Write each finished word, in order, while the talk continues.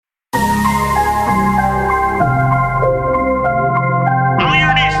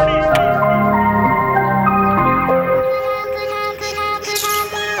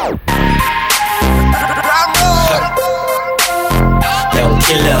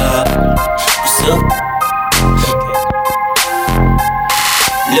What's up?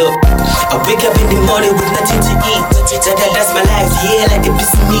 Look, I wake up in the morning with nothing to eat. That's my life, yeah, like a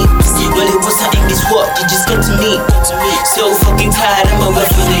piece of meat. Well, it was something this what you just got to me. So fucking tired, I'm a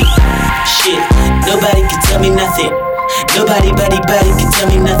referee. Shit, nobody can tell me nothing. Nobody can tell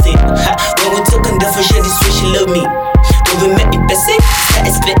me nothing. Ha, when we took on the for sure, this way she love me. When we met in person,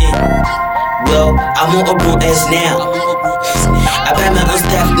 started spitting. Well, I'm on a real ass now. I buy my own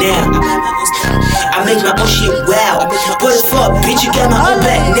stuff now. I make my own shit, wow. What the fuck, bitch, you got my own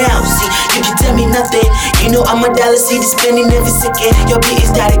back now. See, you can tell me nothing. You know I'm a dollar city spending every second. Your bitch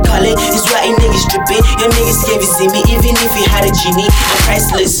started calling, it's right, niggas stripping. Your niggas scared to see me, even if he had a genie. I'm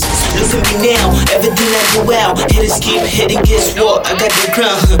priceless, look at me now, everything I do well. Hitters keep hitting, guess what? I got the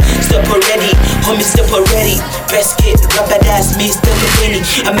crown. Step already, homie, step already. Best kid, rapper, that's me, step already.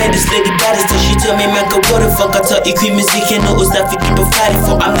 I met this lady baddest till she told me, man, go what the fuck. I thought you quit music and no stuff you keep on fighting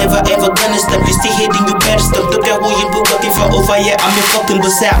for. I'm never ever gonna stop, you still hitting, you better stop. Look at who you been working for over, yeah, I'm in fucking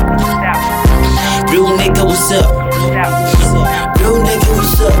bust out. Real nigga, what's up? Real nigga,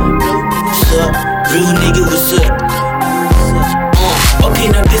 what's up? What's up? Real nigga, what's up? Okay,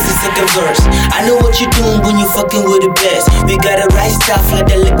 now this is second verse. I know what you're doing when you fucking with the best. We got a right stuff like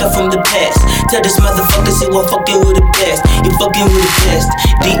the liquor from the past. Tell this motherfucker, see what fucking with the best. You fucking with the best.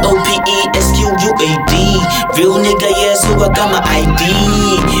 DOPESQUAD. Real nigga, yeah, so I got my ID.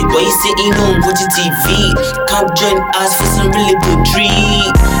 Why you sitting on watching TV? Come join us for some really good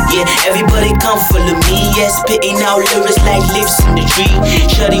drink. Yeah, everybody come follow me. Yeah, spitting out lyrics like lips in the tree.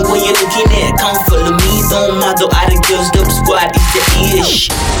 Shorty, what you looking at? Come follow me. Don't matter, all the girls, dope squad is the ish.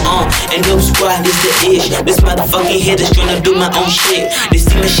 And dope squad is the ish. This motherfucking hitters tryna do my own shit. They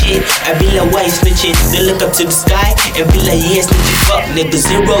see my shit, I be like, why you snitching? They look up to the sky and be like, yeah, snitching, fuck nigga.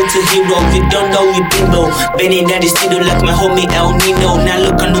 Zero to hero, you don't know, you been low. Benny that is still like my homie El Nino. Now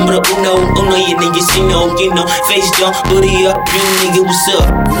look on numero uno, you niggas, you know, face down, booty up, real nigga, what's up?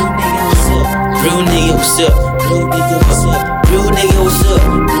 Real nigga, what's up? Real nigga, what's up? Real nigga, what's up?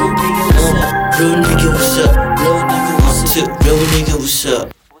 Real nigga, what's up? Real nigga, what's up? Real nigga, what's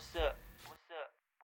up?